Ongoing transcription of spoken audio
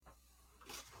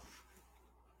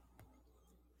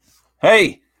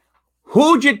Hey,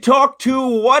 who'd you talk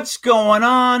to? What's going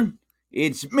on?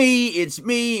 It's me. It's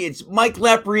Mike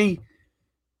Lepre,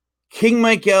 King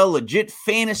Michael, Legit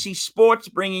Fantasy Sports,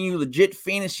 bringing you legit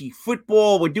fantasy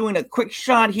football. We're doing a quick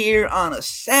shot here on a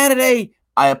Saturday.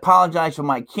 I apologize for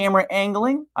my camera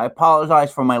angling. I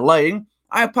apologize for my lighting.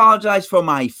 I apologize for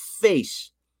my face.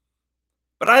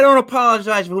 But I don't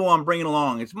apologize for who I'm bringing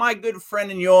along. It's my good friend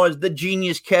and yours, the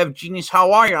Genius Kev. Genius,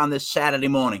 how are you on this Saturday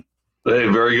morning? Hey,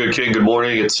 very good, King. Good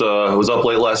morning. Was up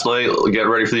late last night, getting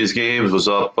ready for these games. Was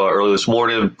up early this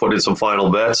morning, put in some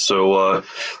final bets. So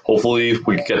hopefully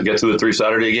we can get to the 3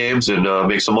 Saturday games and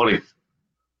make some money.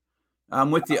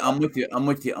 I'm with you. What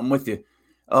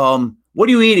are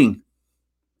you eating?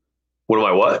 What am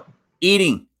I? What?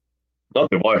 Eating.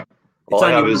 Nothing. Why? It's All I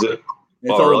on have your is it.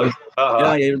 It's Oh, all really?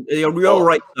 yeah, you're real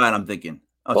right side, I'm thinking.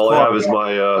 All I have is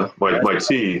my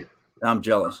tea. I'm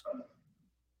jealous.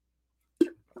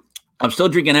 I'm still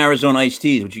drinking Arizona iced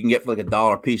teas, which you can get for like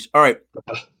 $1 a piece. All right.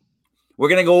 We're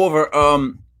going to go over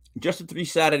just the 3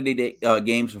 Saturday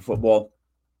games for football.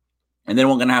 And then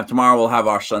we're going to have tomorrow, we'll have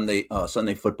our Sunday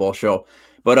football show.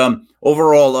 But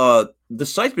overall, the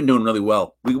site's been doing really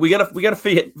well. We gotta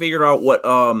figure out what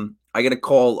I gotta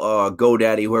call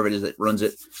GoDaddy, whoever it is that runs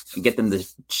it, and get them to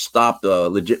stop the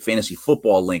Legit Fantasy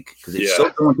Football link, because it's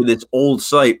still going to this old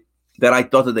site that I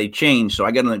thought that they changed. So I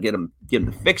gotta get them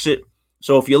to fix it.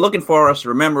 So if you're looking for us,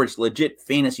 remember it's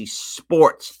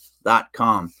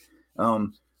legitfantasysports.com.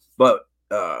 But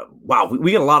wow,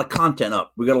 we got a lot of content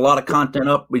up. We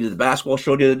did the basketball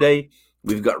show the other day.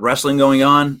 We've got wrestling going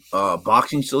on,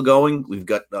 boxing still going. We've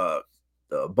got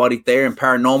Buddy Thayer and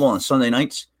Paranormal on Sunday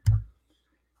nights.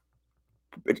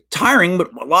 It's tiring,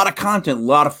 but a lot of content, a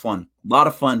lot of fun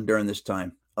during this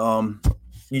time.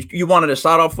 You wanted to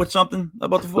start off with something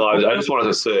about the football? No, I just wanted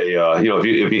to say,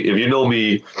 if you know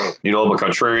me, you know I'm a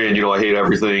contrarian. You know I hate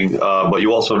everything, but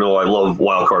you also know I love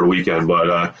Wild Card Weekend. But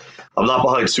I'm not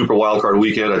behind Super Wild Card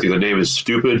Weekend. I think the name is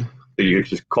stupid. You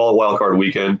just call it Wild Card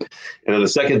Weekend. And then the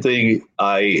second thing,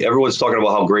 everyone's talking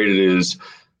about how great it is,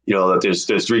 that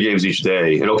there's 3 games each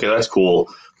day, and okay, that's cool,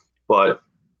 but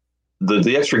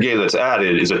the extra game that's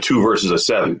added is a 2 versus a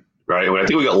 7, right? I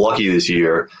think we got lucky this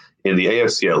year in the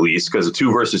AFC at least, because the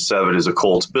 2 versus 7 is a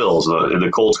Colts Bills, and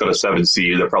the Colts got a 7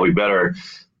 seed. They're probably better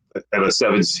than a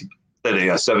 7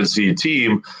 seed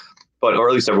team, or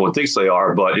at least everyone thinks they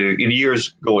are. But in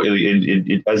years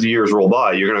as the years roll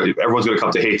by, everyone's gonna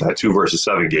come to hate that 2 versus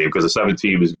 7 game, because the 7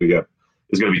 team is gonna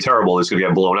be terrible. It's gonna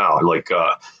get blown out. Like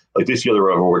this year,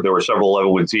 there were several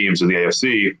 11-win teams in the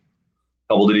AFC.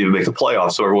 Couple didn't even make the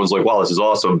playoffs, so everyone's like, wow, this is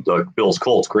awesome. The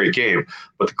Bills-Colts, great game.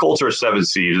 But the Colts are a 7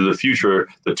 seed. In the future,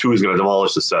 the 2 is going to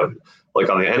demolish the 7. Like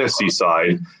on the NFC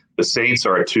side, the Saints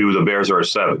are a 2, the Bears are a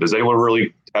 7. Does anyone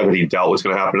really have any doubt what's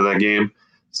going to happen in that game?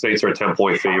 Saints are a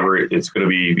 10-point favorite. It's going to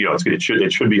be, it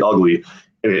should be ugly.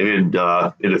 And in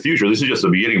the future, this is just the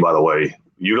beginning, by the way.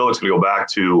 It's going to go back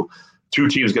to 2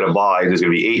 teams get a bye, and there's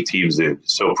going to be 8 teams in.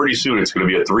 So pretty soon, it's going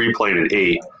to be a 3 playing an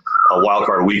 8. A wild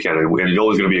card weekend, and no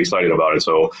one's going to be excited about it.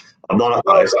 So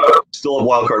I still have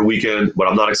wild card weekend, but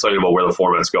I'm not excited about where the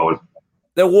format's going.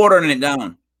 They're watering it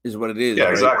down, is what it is. Yeah,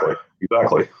 right?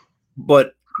 Exactly.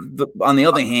 But on the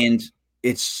other hand,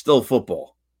 it's still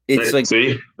football. It's that's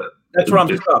where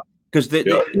I'm stuck, because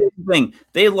the thing,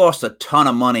 they lost a ton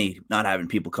of money not having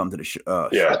people come to the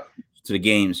to the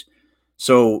games.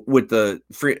 So with the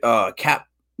free cap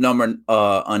number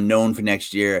unknown for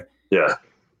next year,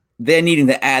 they're needing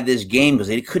to add this game because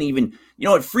they couldn't even,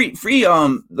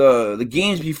 the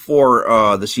games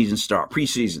before the season start,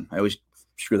 preseason. I always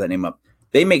screw that name up.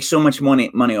 They make so much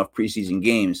money off preseason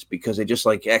games because they just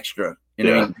like extra. What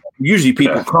I mean? Usually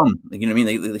people come, they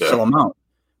sell them out.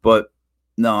 But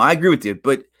no, I agree with you.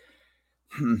 But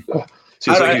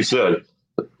see, it's like you said.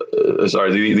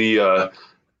 Sorry,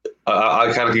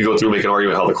 I kind of can go through and make an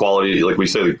argument how the quality, like we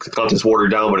say, the content's watered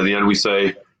down, but in the end we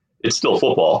say it's still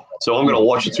football. So I'm going to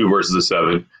watch a 2 versus a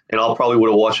 7, and I'll probably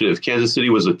would have watched it if Kansas City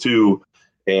was a 2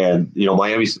 and,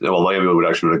 Miami would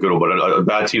actually be a good one, but a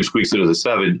bad team squeaks it as a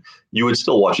 7, you would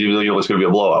still watch it, even though it's going to be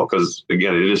a blowout, because,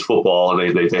 again, it is football,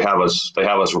 and they have us,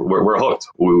 we're hooked.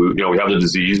 We have the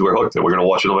disease, we're hooked, and we're going to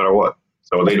watch it no matter what.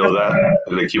 So they know that,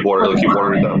 and they keep watering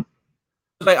it down.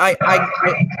 I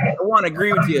want to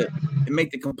agree with you and make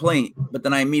the complaint, but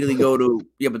then I immediately go to,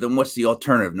 but then what's the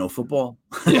alternative? No football?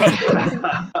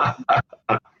 I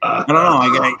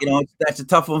don't know. That's a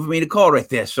tough one for me to call right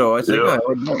there. So I said,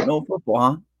 no football,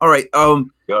 huh? All right. Got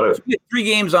it. So 3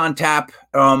 games on tap.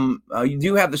 You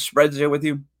do have the spreads there with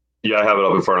you? Yeah, I have it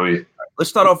up in front of me. Let's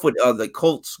start off with the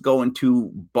Colts going to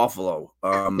Buffalo.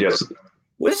 Yes.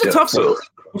 What is a tough one?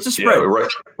 What's the spread?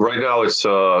 Right now it's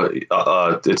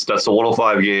that's the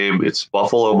 105 game. It's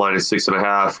Buffalo minus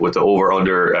 6.5 with the over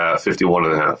under at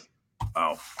 51.5.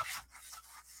 Oh.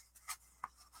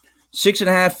 6.5,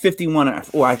 51.5.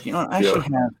 Oh, I should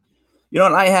have. You know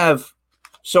what I have?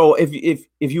 So if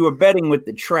you were betting with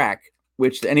the track,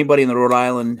 which anybody in the Rhode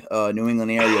Island, New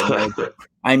England area knows,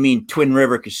 I mean Twin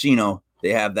River Casino, they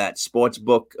have that sports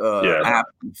book app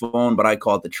on the phone, but I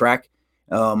call it the track.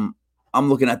 I'm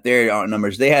looking at their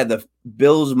numbers. They had the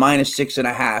Bills minus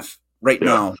 6.5 right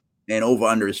now, and over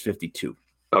under is 52.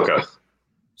 Okay.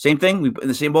 Same thing. We in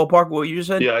the same ballpark. What you just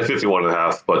said? Yeah,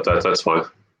 51.5, but that's fine.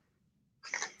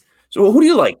 So who do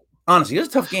you like? Honestly, it's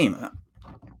a tough game.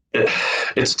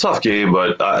 It's a tough game,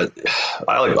 but I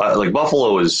like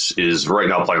Buffalo is right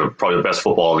now playing probably the best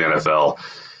football in the NFL,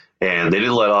 and they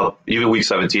didn't let up. Even Week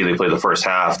 17, they played the first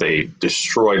half. They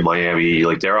destroyed Miami.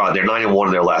 Like they're 9-1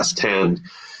 in their last 10.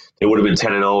 It would have been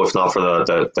 10-0 if not for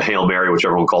the Hail Mary, which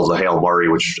everyone calls the Hail Murray,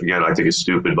 which again I think is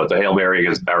stupid. But the Hail Mary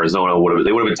against Arizona would have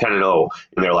been 10-0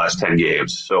 in their last 10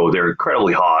 games. So they're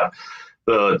incredibly hot.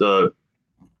 The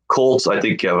Colts, I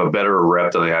think, have a better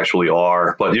rep than they actually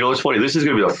are. But, it's funny. This is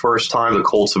going to be the first time the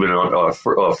Colts have been,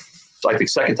 I think,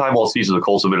 second time all season the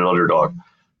Colts have been an underdog.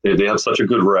 They have such a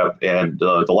good rep. And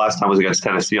the last time was against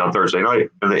Tennessee on Thursday night,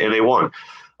 and they won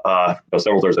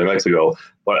several Thursday nights ago.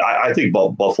 But I think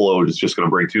Buffalo is just going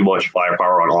to bring too much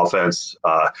firepower on offense.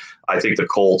 I think the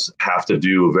Colts have to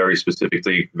do very specific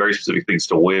things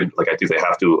to win. Like I think they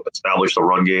have to establish the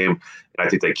run game, and I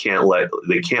think they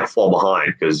can't fall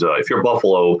behind because if you're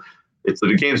Buffalo, it's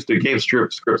the game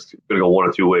script's going to go one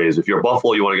of two ways. If you're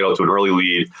Buffalo, you want to get out to an early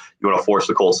lead, you want to force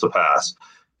the Colts to pass.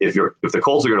 If the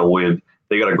Colts are going to win,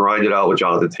 they got to grind it out with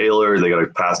Jonathan Taylor. They got to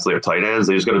pass to their tight ends.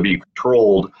 They're just going to be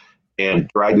controlled and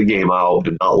drag the game out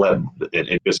and not let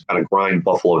and just kind of grind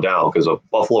Buffalo down because a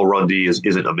Buffalo run D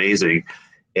isn't amazing,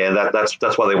 and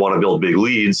that's why they want to build big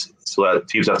leads so that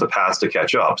teams have to pass to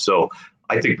catch up. So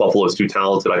I think Buffalo is too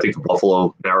talented. I think the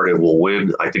Buffalo narrative will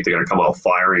win. I think they're going to come out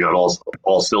firing on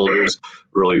all cylinders,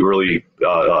 really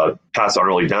pass on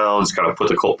early downs, kind of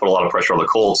put a lot of pressure on the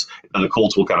Colts, and the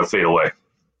Colts will kind of fade away.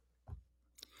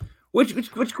 Which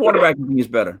quarterback do you think is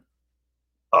better?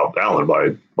 Allen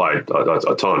by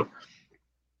a ton.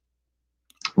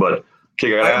 But,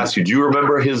 King, I got to ask you, do you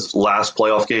remember his last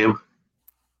playoff game?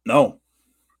 No.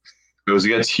 It was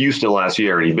against Houston last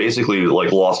year, and he basically,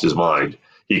 lost his mind.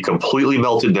 He completely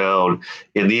melted down.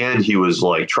 In the end, he was,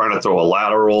 trying to throw a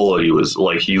lateral. He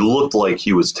looked like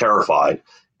he was terrified.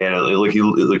 And,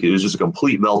 it was just a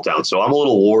complete meltdown. So I'm a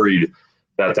little worried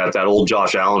that old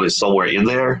Josh Allen is somewhere in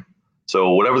there.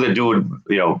 So whatever they're doing,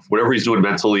 whatever he's doing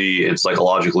mentally and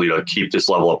psychologically to keep this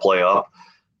level of play up,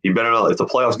 he better not. If the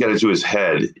playoffs get into his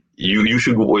head, you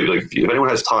should wait. If anyone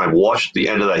has time, watch the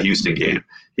end of that Houston game.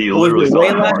 He literally fell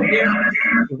apart.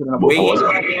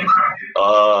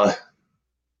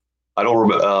 I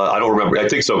don't remember. I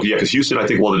think so. Yeah, because Houston, I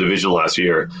think, won the division last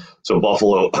year. So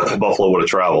Buffalo would have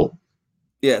traveled.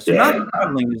 Yeah. So not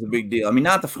traveling is a big deal. I mean,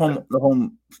 not the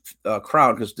home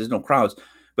crowd because there's no crowds,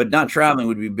 but not traveling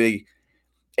would be big.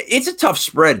 It's a tough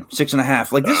spread,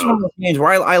 6.5. This is one of those games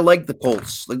where I like the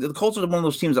Colts. The Colts are one of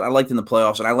those teams that I liked in the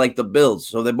playoffs, and I like the Bills.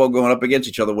 So they're both going up against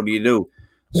each other. What do you do?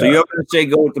 So you're going to say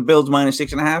go with the Bills minus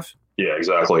 6.5? Yeah,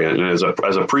 exactly. And as a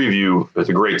preview, it's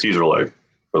a great teaser leg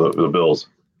for the Bills.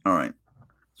 All right.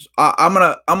 So I'm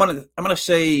gonna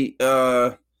say,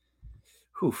 I'm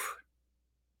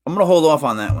gonna hold off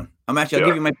on that one. I'll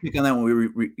give you my pick on that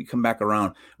when we come back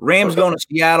around. Rams going to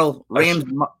Seattle. Rams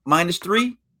minus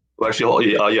 3. Well,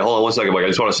 actually, hold on 1 second, Mike. I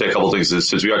just want to say a couple of things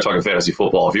since we are talking fantasy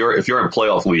football. If you're in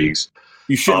playoff leagues,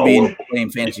 you shouldn't be playing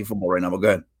fantasy football right now. But go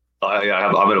ahead.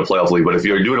 I'm in a playoff league, but if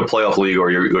you're doing a playoff league or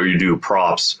you do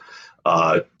props,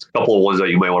 a couple of ones that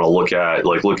you may want to look at,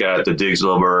 look at the Diggs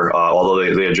number.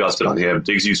 Although they adjusted on him,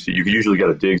 Diggs you can usually get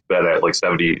a Diggs bet at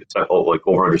 70,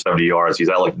 over under 70 yards. He's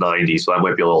at 90, so that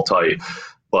might be a little tight.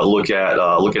 But look at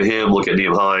him, look at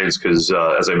Nyheim Hines, because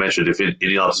as I mentioned, if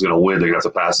Indianapolis is going to win, they're going to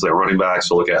have to pass to their running back.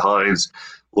 So look at Hines,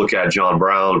 look at John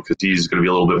Brown, because he's going to be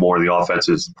a little bit more in the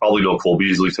offenses. Probably no Cole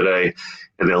Beasley today.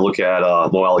 And then look at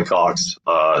Mo Alley-Cox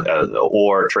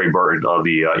or Trey Burton on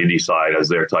the Indy side as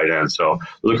their tight end. So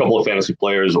there's a couple of fantasy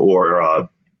players or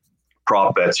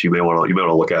prop bets you may want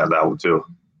to look at that one too.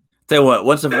 Tell you what,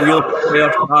 once the real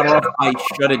playoffs start off, I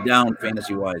shut it down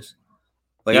fantasy wise.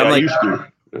 I used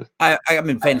to. I'm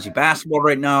in fantasy basketball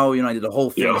right now. I did a whole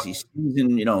fantasy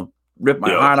season, ripped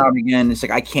my heart out again. It's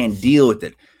I can't deal with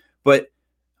it. But,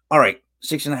 all right,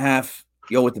 6.5,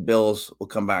 go with the Bills. We'll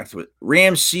come back to it.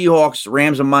 Rams, Seahawks.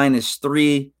 Rams are minus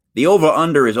 3. The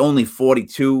over-under is only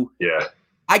 42. Yeah.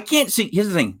 I can't see – here's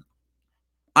the thing.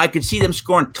 I could see them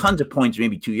scoring tons of points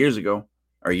maybe 2 years ago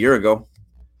or a year ago.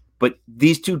 But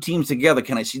these two teams together,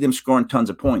 can I see them scoring tons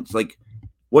of points? Like,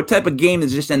 what type of game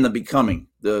does this end up becoming?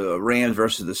 The Rams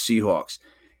versus the Seahawks.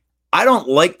 I don't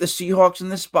like the Seahawks in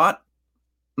this spot,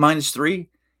 -3.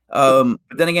 But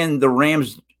then again, the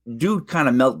Rams do kind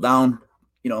of melt down,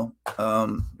 in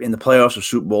the playoffs or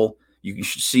Super Bowl. You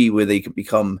should see where they could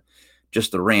become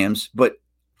just the Rams. But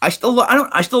I still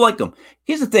like them.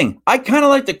 Here's the thing. I kind of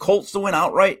like the Colts to win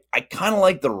outright. I kind of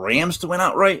like the Rams to win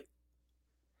outright.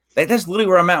 That's literally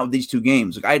where I'm at with these two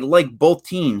games. Like, I like both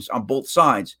teams on both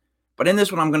sides. But in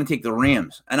this one, I'm going to take the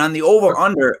Rams. And on the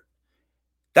over-under,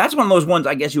 that's one of those ones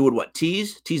I guess you would,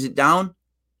 tease it down,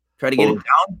 try to get it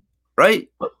down, right?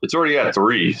 It's already at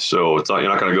 3, so it's not, you're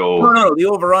not going to go. No, the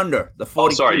over-under, the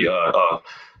 40. Oh, sorry,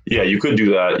 yeah, you could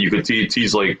do that. You could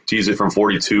tease it from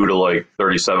 42 to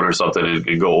 37 or something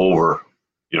and go over,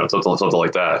 something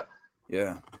like that.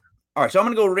 Yeah. All right, so I'm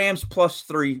going to go Rams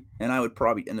 +3, and I would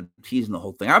probably end up teasing the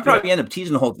whole thing. I'd probably end up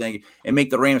teasing the whole thing and make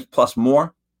the Rams plus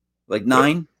more,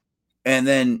 9, and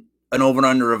then an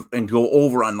over-under and go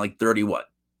over on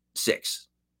 36,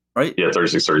 right? Yeah,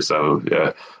 36, 37,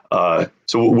 yeah.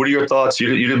 So what are your thoughts?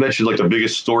 You didn't mention the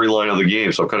biggest storyline of the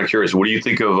game, so I'm kind of curious. What do you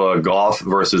think of Goff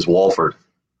versus Walford?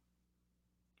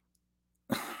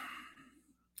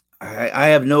 I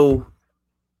have no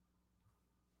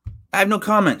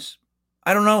comments.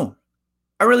 I don't know.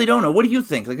 I really don't know. What do you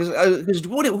think? Because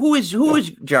who is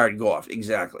Jared Goff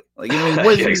exactly?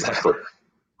 Exactly.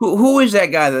 Who is that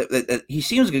guy that he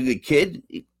seems like a good kid?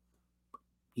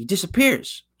 He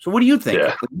disappears. So what do you think?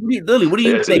 Yeah. Lily, what do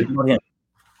you think about him?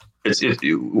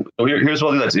 Here's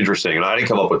one thing that's interesting, and I didn't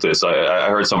come up with this. I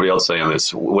heard somebody else saying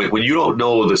this. When you don't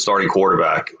know the starting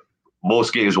quarterback,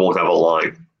 most games won't have a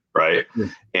line, right? Yeah.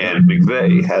 And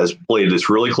McVay has played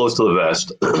this really close to the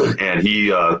vest, and he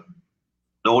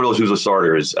no one knows who's the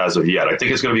starter as of yet. I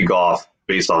think it's going to be Goff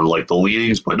based on the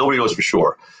leanings, but nobody knows for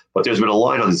sure. But there's been a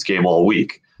line on this game all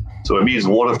week, so it means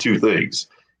one of two things: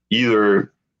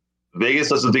 either Vegas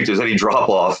doesn't think there's any drop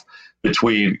off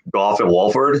between Goff and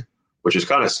Walford, which is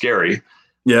kind of scary.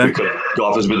 Yeah. Because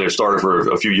Goff has been their starter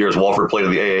for a few years. Walford played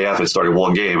in the AAF and started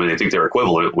one game, and they think they're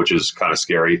equivalent, which is kind of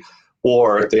scary.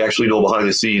 Or they actually know behind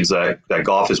the scenes that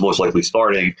Goff is most likely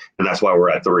starting, and that's why we're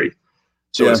at 3.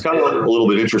 So it's kind of a little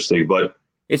bit interesting, but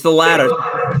it's the latter.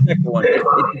 It's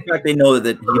the fact they know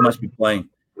that he must be playing.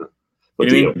 But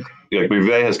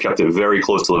McVay has kept it very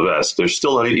close to the vest. There's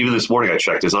still, even this morning I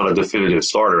checked, there's not a definitive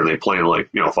starter, and they play in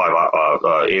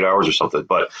 8 hours or something.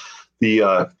 But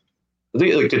I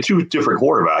think the two different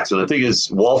quarterbacks, and the thing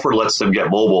is, Walford lets them get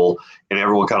mobile, and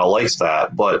everyone kind of likes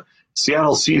that. But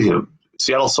Seattle's seen him.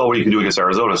 Seattle saw what he could do against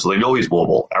Arizona, so they know he's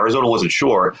mobile. Arizona wasn't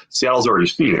sure. Seattle's already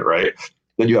seen it, right?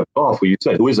 Then you have Goff, who you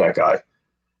said, who is that guy?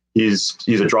 He's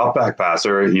a drop back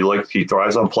passer. He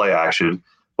thrives on play action,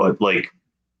 but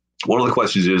one of the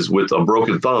questions is, with a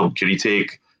broken thumb, can he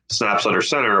take snaps under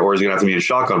center, or is he going to have to be in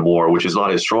shotgun more, which is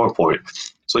not his strong point?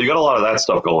 So you got a lot of that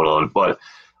stuff going on. But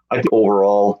I think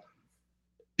overall,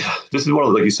 this is one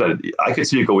of, like you said, I could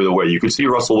see it go either way. You could see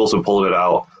Russell Wilson pulling it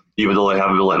out, even though they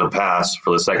haven't been letting him pass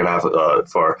for the second half,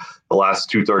 for the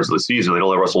last 2/3 of the season. They don't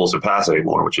let Russell Wilson pass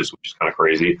anymore, which is kind of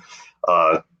crazy.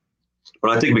 But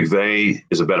I think McVay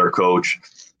is a better coach.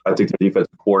 I think the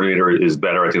defensive coordinator is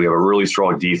better. I think they have a really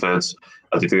strong defense.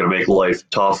 I think they're going to make life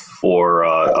tough for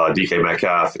DK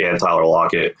Metcalf and Tyler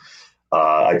Lockett.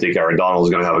 I think Aaron Donald is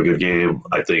going to have a good game.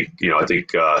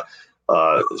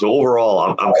 So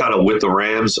overall, I'm kind of with the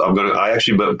Rams. I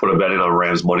actually put a bet in on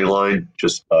Rams money line.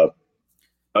 Just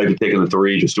I'd be taking the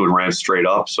 3, just doing Rams straight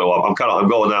up. So I'm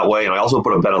going that way, and I also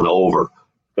put a bet on the over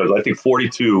because I think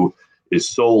 42 is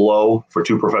so low for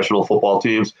two professional football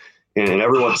teams. And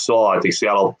everyone saw, I think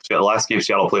last game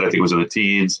Seattle played, I think it was in the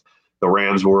teens. The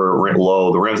Rams were ranked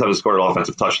low. The Rams haven't scored an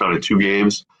offensive touchdown in 2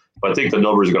 games, but I think the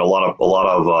numbers got a lot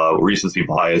of recency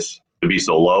bias to be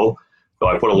so low. So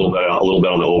I put a little bit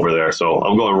on the over there. So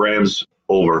I'm going Rams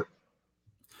over.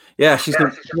 Yeah,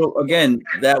 again,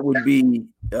 that would be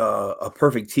a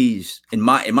perfect tease in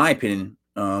my opinion.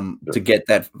 To get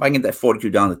that, if I can get that 42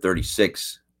 down to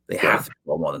 36, they have to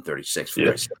go more than 36 for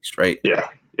 36, right? Yeah,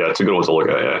 it's a good one to look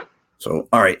at. Yeah. So,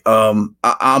 all right.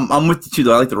 I'm with you too,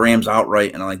 though. I like the Rams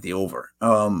outright, and I like the over.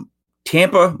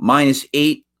 Tampa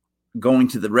 -8 going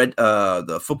to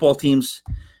the football teams.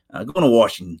 Going to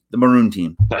Washington, the Maroon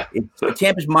team.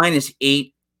 Tampa's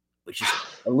 -8, which is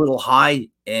a little high,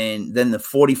 and then the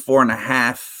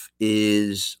 44.5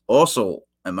 is also,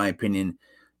 in my opinion,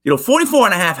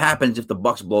 44.5 happens if the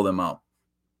Bucs blow them out.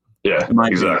 Yeah,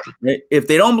 exactly. Opinion. If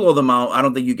they don't blow them out, I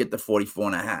don't think you get the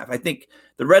 44.5. I think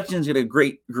the Redskins get a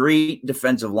great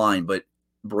defensive line, but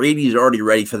Brady's already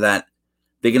ready for that.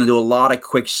 They're going to do a lot of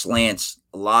quick slants,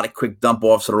 a lot of quick dump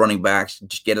offs to the running backs,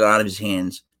 just get it out of his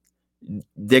hands.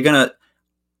 They're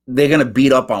gonna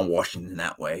beat up on Washington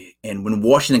that way. And when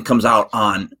Washington comes out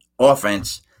on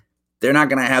offense, they're not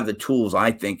gonna have the tools,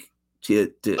 I think,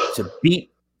 to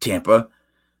beat Tampa.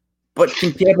 But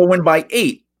can Tampa win by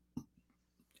 8?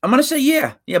 I'm gonna say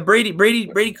yeah.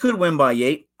 Brady could win by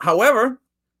 8. However,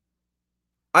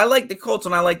 I like the Colts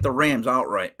and I like the Rams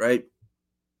outright, right?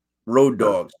 Road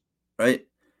dogs, right?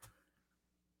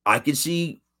 I could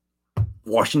see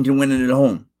Washington winning at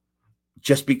home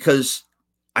just because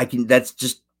that's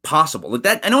just possible. Like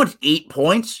that, I know it's 8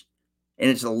 points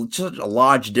and it's such a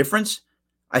large difference.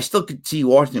 I still could see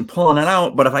Washington pulling it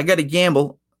out, but if I got to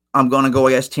gamble, I'm going to go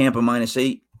against Tampa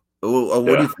 -8. What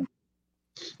do you think?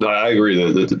 No, I agree.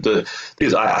 The thing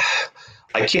is, I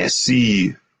can't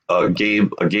see a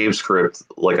game script,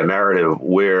 like a narrative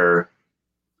where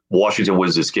Washington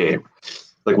wins this game.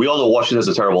 Like, we all know Washington has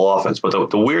a terrible offense, but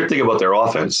the weird thing about their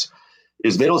offense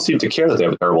is they don't seem to care that they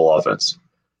have a terrible offense.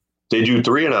 They do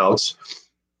 3 and outs,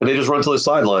 and they just run to the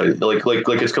sideline like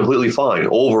it's completely fine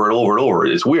over and over and over.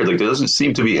 It's weird. Like, there doesn't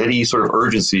seem to be any sort of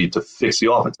urgency to fix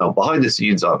the offense. Now, behind the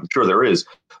scenes, I'm sure there is.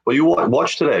 But you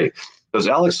watch today. Does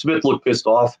Alex Smith look pissed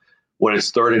off when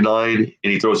it's 3rd and 9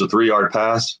 and he throws a 3-yard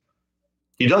pass?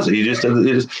 He doesn't. They just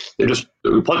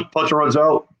puncher runs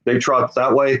out. They trot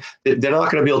that way. They're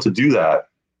not going to be able to do that.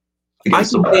 I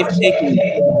think they've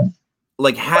taken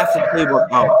like half the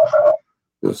playbook out.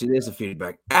 See, there's the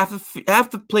feedback. Half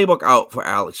the playbook out for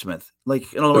Alex Smith.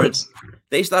 Like, in other words,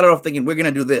 they started off thinking we're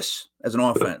going to do this as an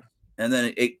offense, and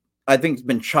then I think it's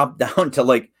been chopped down to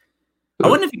like. I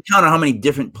wonder if you counted how many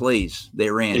different plays they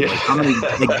ran. Yeah. Like how many?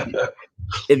 Like,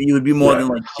 if you would be more than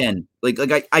like 10. Like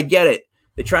I get it.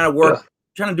 They're trying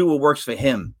to do what works for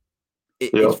him.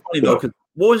 It's funny though, because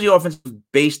what was the offense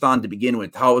based on to begin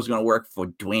with? How it was going to work for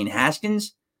Dwayne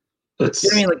Haskins? That's,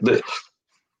 you know what I mean?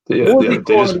 Like, what was they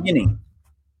call in the beginning?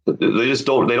 They just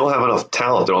don't. They don't have enough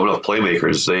talent. They don't have enough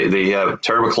playmakers. They have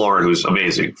Terry McLaurin, who's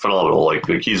amazing, phenomenal. Like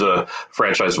he's a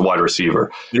franchise wide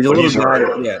receiver. He's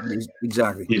hurt. Yeah,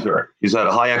 exactly. He's hurt. He's had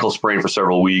a high ankle sprain for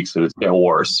several weeks, and it's getting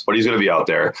worse. But he's going to be out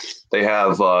there. They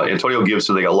have Antonio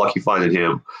Gibson. They got lucky finding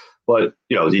him. But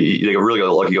they really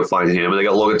got lucky to find him. And they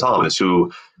got Logan Thomas,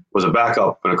 who was a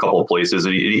backup in a couple of places,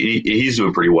 and he's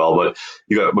doing pretty well. But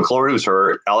you got McLaurin, who's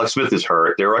hurt. Alex Smith is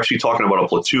hurt. They were actually talking about a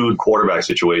platoon quarterback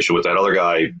situation with that other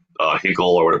guy,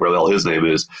 Hinkle, or whatever the hell his name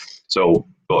is. So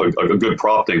a good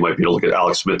prop thing might be to look at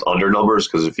Alex Smith under numbers,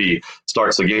 because if he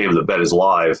starts the game, the bet is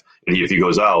live, and if he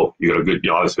goes out, you got a good,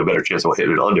 obviously a better chance of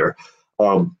hitting it under.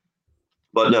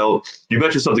 But now, you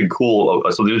mentioned something cool,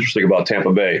 something interesting about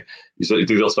Tampa Bay. You said you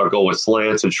think they'll start going with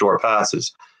slants and short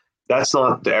passes. That's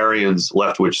not the Arians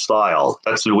Leftwich style.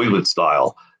 That's the New England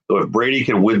style. So if Brady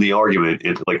can win the argument,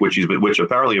 which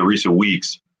apparently in recent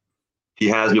weeks he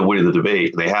has been winning the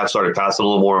debate, they have started passing a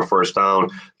little more on first down,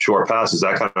 short passes,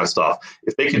 that kind of stuff.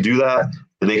 If they can do that,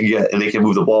 and they can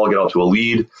move the ball, get out to a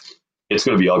lead, it's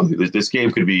going to be ugly. This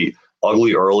game could be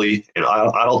ugly early, and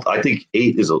I think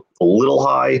 8 is a little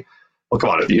high. Well, come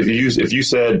on. If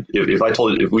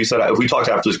we talked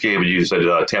after this game and you said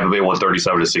Tampa Bay won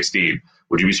 37-16,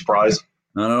 would you be surprised?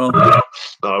 No. Not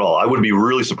at all. I would be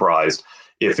really surprised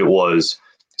if it was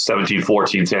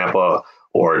 17-14 Tampa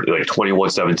or like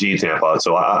 21-17 Tampa.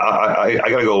 So I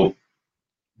gotta go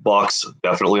Bucks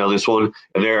definitely on this one,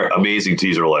 and they're amazing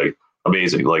teaser leg.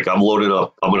 Amazing. Like, I'm loading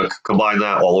up. I'm gonna combine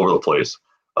that all over the place.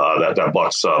 That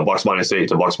Bucks -8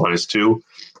 to Bucks -2.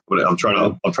 But I'm trying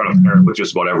to pair it with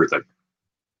just about everything.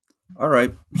 All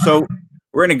right. So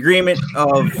we're in agreement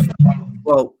of,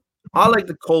 well, I like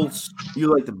the Colts. You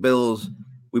like the Bills.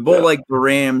 We both like the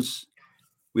Rams.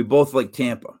 We both like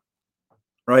Tampa,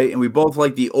 right? And we both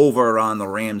like the over on the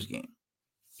Rams game.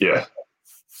 Yeah.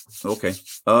 Okay.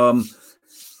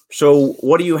 So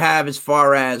what do you have as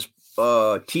far as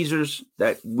teasers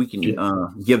that we can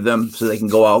give them so they can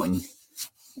go out and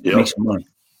make some money?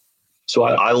 So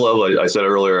I love, like I said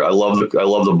earlier, I love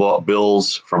the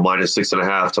Bills from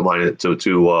 -6.5 to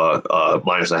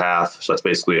 -0.5. So that's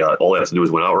basically all they have to do is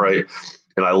win outright.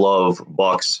 And I love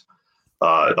Bucks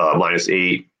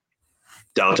 -8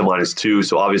 down to -2.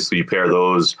 So obviously you pair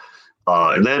those.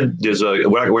 And then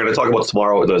we're going to talk about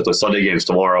tomorrow, the Sunday games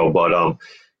tomorrow. But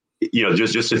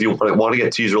just if you want to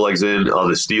get teaser legs in on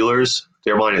the Steelers,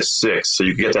 they're -6, so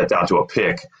you can get that down to a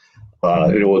pick.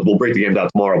 We'll break the game down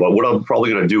tomorrow, but what I'm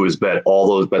probably going to do is bet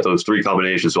those 3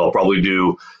 combinations. So I'll probably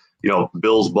do,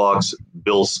 Bills Bucks,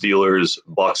 Bills Steelers,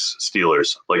 Bucks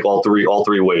Steelers, like all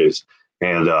three ways.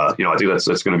 And I think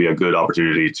that's going to be a good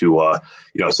opportunity to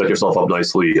set yourself up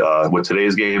nicely with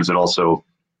today's games, and also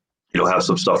have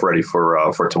some stuff ready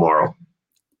for tomorrow.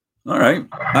 All right.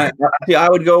 I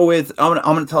would go with. I'm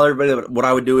gonna tell everybody what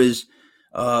I would do is,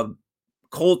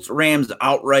 Colts Rams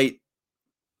outright.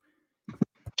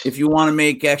 If you want to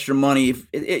make extra money,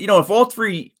 if all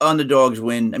three underdogs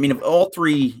win, I mean, if all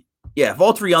three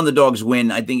underdogs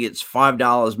win, I think it's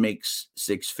 $5 makes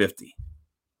 $6.50.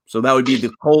 So that would be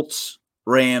the Colts,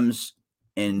 Rams,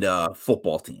 and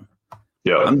football team.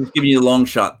 Yeah, I'm just giving you the long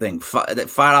shot thing.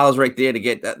 $5 right there to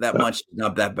get that much,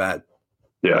 not that bad.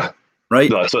 Yeah, right.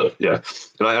 No, yeah,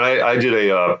 and I did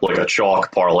a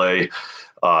chalk parlay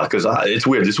because it's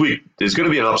weird this week. There's going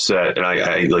to be an upset, and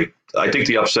I think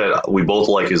the upset we both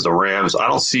like is the Rams. I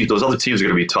don't see those other teams are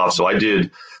going to be tough, so I did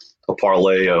a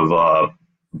parlay of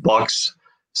Bucks,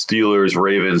 Steelers,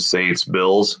 Ravens, Saints,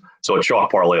 Bills. So a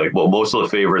chalk parlay, like most of the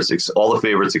favorites, all the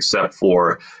favorites except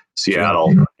for Seattle,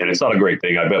 and it's not a great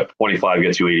thing. I bet 25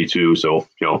 gets you 82, so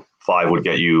 5 would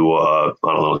get you I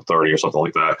don't know 30 or something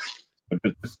like that.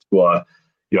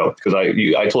 Because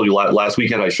I told you last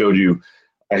weekend I showed you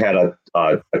I had a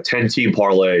 10-team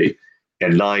parlay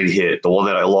and 9 hit. The one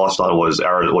that I lost on was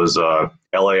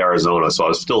LA Arizona, so I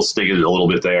was still sticking a little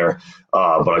bit there,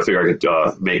 but I figured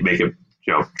I could make it.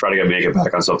 Try to make it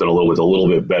back on something a little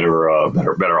bit better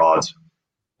odds.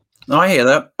 No, I hear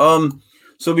that.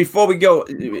 So before we go,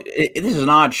 this is an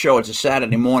odd show. It's a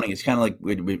Saturday morning. It's kind of like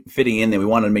we're fitting in there. We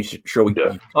wanted to make sure we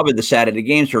covered the Saturday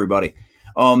games for everybody.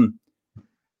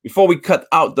 Before we cut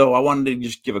out, though, I wanted to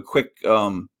just give a quick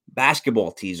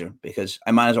basketball teaser because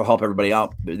I might as well help everybody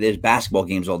out. There's basketball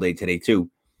games all day today, too.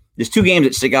 There's 2 games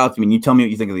that stick out to me, and you tell me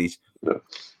what you think of these. Yeah.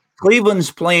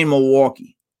 Cleveland's playing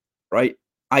Milwaukee, right?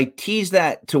 I teased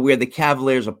that to where the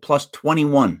Cavaliers are plus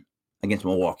 21 against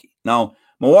Milwaukee. Now,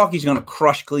 Milwaukee's going to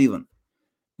crush Cleveland,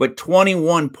 but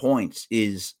 21 points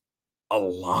is a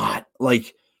lot.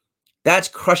 Like, that's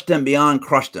crushed them beyond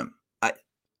crushed them.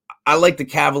 I like the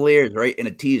Cavaliers, right, in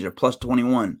a teaser, plus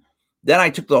 21. Then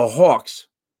I took the Hawks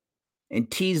and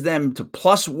teased them to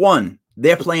plus 1.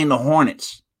 They're playing the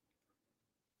Hornets.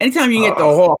 Anytime you can get the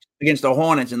Hawks against the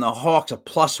Hornets and the Hawks are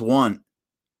plus 1,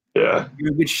 you're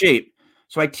in good shape.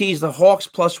 So I teased the Hawks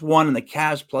plus 1 and the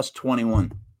Cavs plus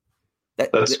 21.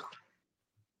 That's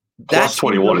plus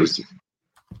 21 is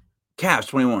Cavs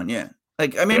 21, yeah.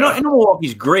 Like, I mean, I know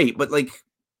Milwaukee's great, but like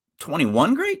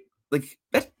 21 great? Like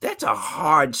that's a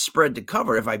hard spread to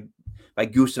cover if I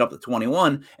goose it up to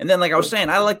 21. And then, like I was saying,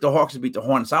 I like the Hawks to beat the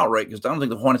Hornets outright because I don't think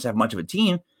the Hornets have much of a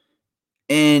team.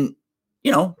 And,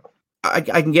 I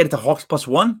can get it to Hawks plus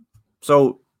 1.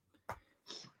 So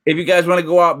if you guys want to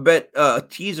go out and bet a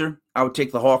teaser, I would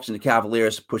take the Hawks and the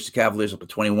Cavaliers, push the Cavaliers up to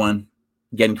 21,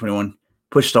 getting 21,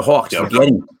 push the Hawks to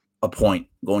getting a point,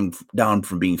 going down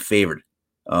from being favored.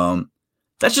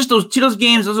 That's just those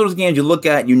games. Those are those games you look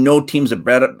at, teams are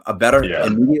better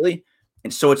immediately.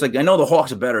 And so it's like, I know the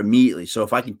Hawks are better immediately. So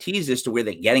if I can tease this to where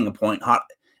they're getting a point,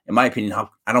 in my opinion,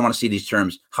 I don't want to see these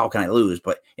terms, how can I lose?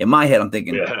 But in my head, I'm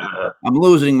thinking I'm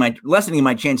lessening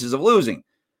my chances of losing.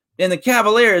 And the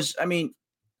Cavaliers, I mean,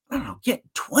 I don't know, get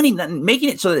 20, making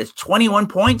it so that it's 21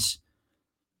 points.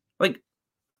 Like,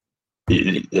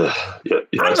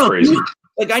 that's crazy.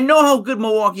 Like, I know how good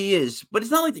Milwaukee is, but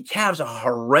it's not like the Cavs are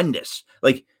horrendous.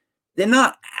 Like, they're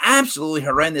not absolutely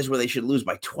horrendous where they should lose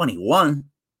by 21.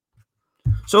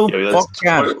 So, that's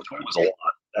 20 was a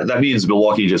lot. That means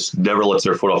Milwaukee just never lets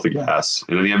their foot off the gas.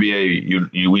 And in the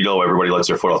NBA, we know everybody lets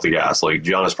their foot off the gas. Like,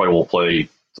 Giannis probably won't play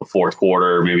the fourth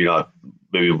quarter, maybe not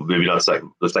the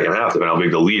second half, depending on how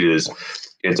big the lead is.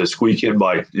 And to squeak in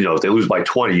by, if they lose by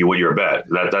 20, you win your bet.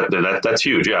 That's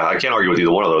huge. Yeah, I can't argue with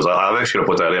either one of those. I'm actually going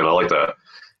to put that in. I like that.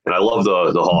 And I love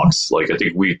the Hawks. Like, I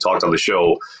think we talked on the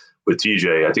show with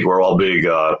TJ. I think we're all big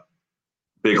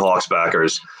Hawks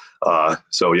backers.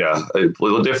 So yeah,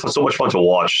 they're so much fun to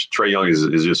watch. Trae Young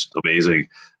is just amazing.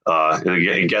 And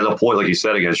again, getting a point, like you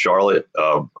said, against Charlotte.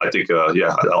 I think, I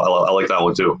like that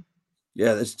one too.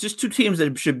 Yeah, it's just 2 teams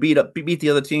that should beat the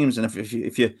other teams. And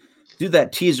if you do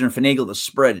that teaser and finagle the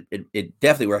spread, it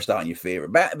definitely works out in your favor.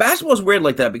 Basketball's weird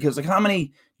like that because, like, how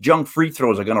many junk free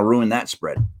throws are going to ruin that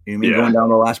spread? You know what I mean? Going down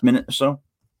to the last minute or so.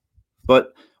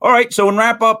 But all right, so in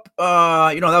wrap up,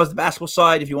 that was the basketball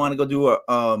side. If you want to go do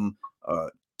a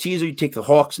teaser, you take the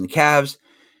Hawks and the Cavs.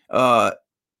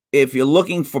 If you're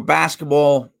looking for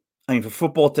for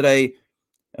football today,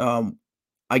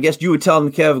 I guess you would tell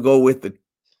them, Kev, go with the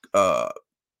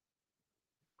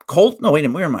Colt. No, wait a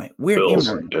minute. Where am I? Bills,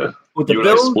 am I? Yeah. With the you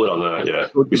Bills, and I split on that. Yeah,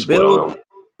 we split on them.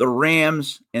 The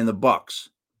Rams and the Bucks.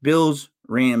 Bills,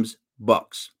 Rams,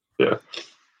 Bucks. Yeah.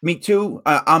 Me too.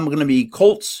 I'm going to be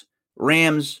Colts,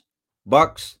 Rams,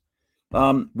 Bucks.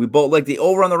 We both like the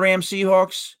over on the Rams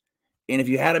Seahawks. And if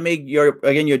you had to make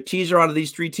your teaser out of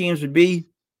these three teams would be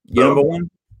your number one?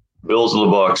 Bills and the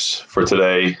Bucks for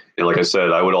today. And like I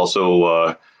said, I would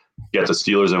also get the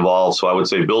Steelers involved. So I would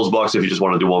say Bills, Bucks if you just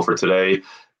want to do one for today.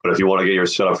 But if you want to get your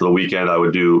setup for the weekend, I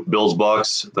would do Bills,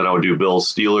 Bucks. Then I would do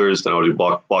Bills, Steelers. Then I would do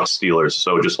Bucks, Steelers.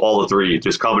 So just all the three,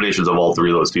 just combinations of all three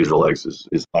of those teaser legs is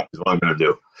what I'm going to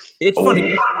do. It's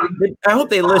funny. I hope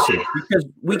they listen because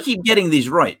we keep getting these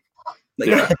right.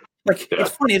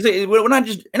 It's funny. We're not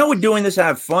just. I know we're doing this to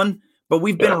have fun, but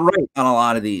we've been right on a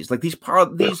lot of these. Like these,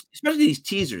 especially these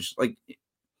teasers. Like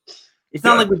it's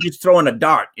not like we're just throwing a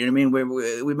dart. You know what I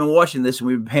mean? We've been watching this and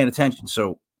we've been paying attention.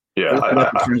 So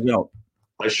I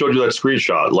showed you that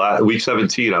screenshot. Week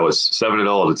 17, I was 7-0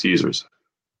 on the teasers,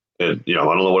 and I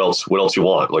don't know what else you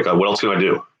want. Like, what else can I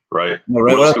do? Right?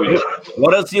 What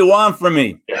else do you want from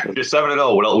me? Yeah, just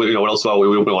 7-0. What else? What else?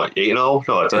 We want 8-0?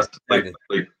 No, that's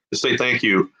just say thank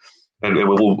you, and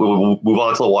we'll move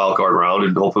on to the wild card round,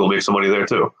 and hopefully we'll make some money there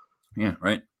too. Yeah,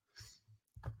 right.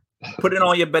 Put in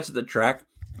all your bets at the track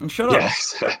and shut up.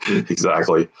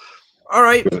 Exactly. All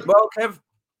right. Well, Kev,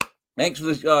 thanks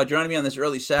for joining me on this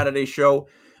early Saturday show.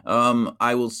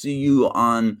 I will see you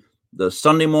on the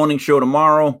Sunday morning show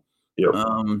tomorrow. Yep.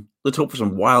 Let's hope for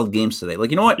some wild games today.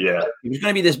 Like, you know what? Yeah. There's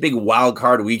going to be this big wild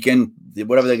card weekend,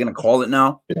 whatever they're going to call it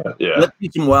now. Yeah. Let's see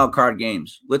some wild card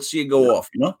games. Let's see it go off,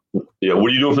 Yeah.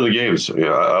 What are you doing for the games? Yeah.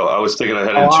 I was thinking I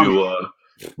head into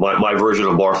my version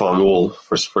of Barfangoul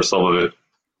for some of it.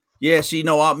 Yeah. See,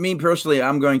 me personally,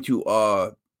 I'm going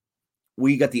to,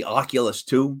 we got the Oculus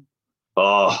too.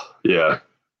 Oh, yeah.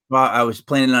 Well, I was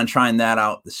planning on trying that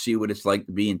out to see what it's like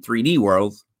to be in 3D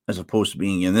world as opposed to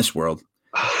being in this world.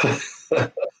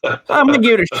 I'm gonna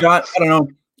give it a shot. I don't know.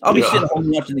 I'll be sitting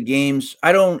home watching the games.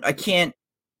 I don't like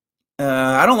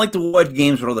to watch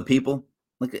games with other people,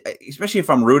 like especially if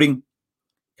I'm rooting.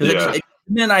 Because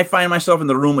then I find myself in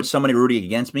the room with somebody rooting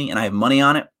against me, and I have money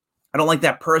on it. I don't like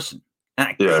that person.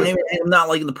 And I'm not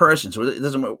liking the person, so it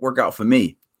doesn't work out for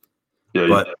me. Yeah,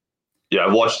 but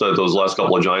I watched those last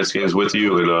couple of Giants games with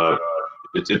you, and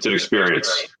it's an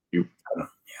experience. You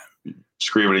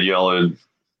screaming and yelling.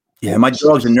 Yeah, my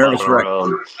dog's a nervous wreck. I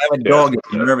have a dog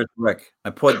that's a nervous wreck.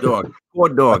 My poor dog. Poor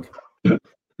dog.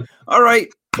 All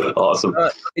right. Awesome.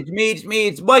 It's me.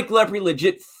 It's Mike Lepre,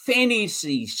 Legit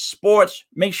Fantasy Sports.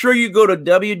 Make sure you go to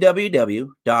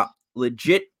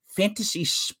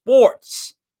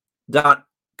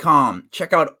www.legitfantasysports.com.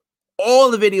 Check out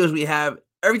all the videos we have,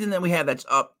 everything that we have that's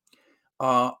up.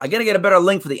 I got to get a better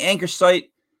link for the Anchor site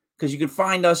because you can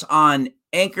find us on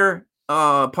Anchor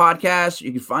podcast.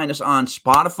 You can find us on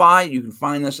Spotify. You can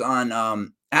find us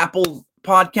on Apple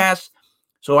Podcasts.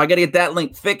 So I got to get that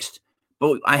link fixed.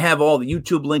 But I have all the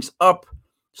YouTube links up.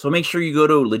 So make sure you go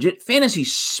to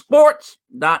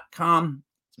legitfantasysports.com.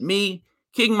 It's me,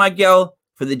 King Miguel,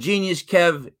 for the Genius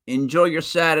Kev. Enjoy your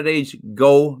Saturdays.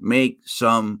 Go make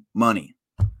some money.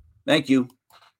 Thank you.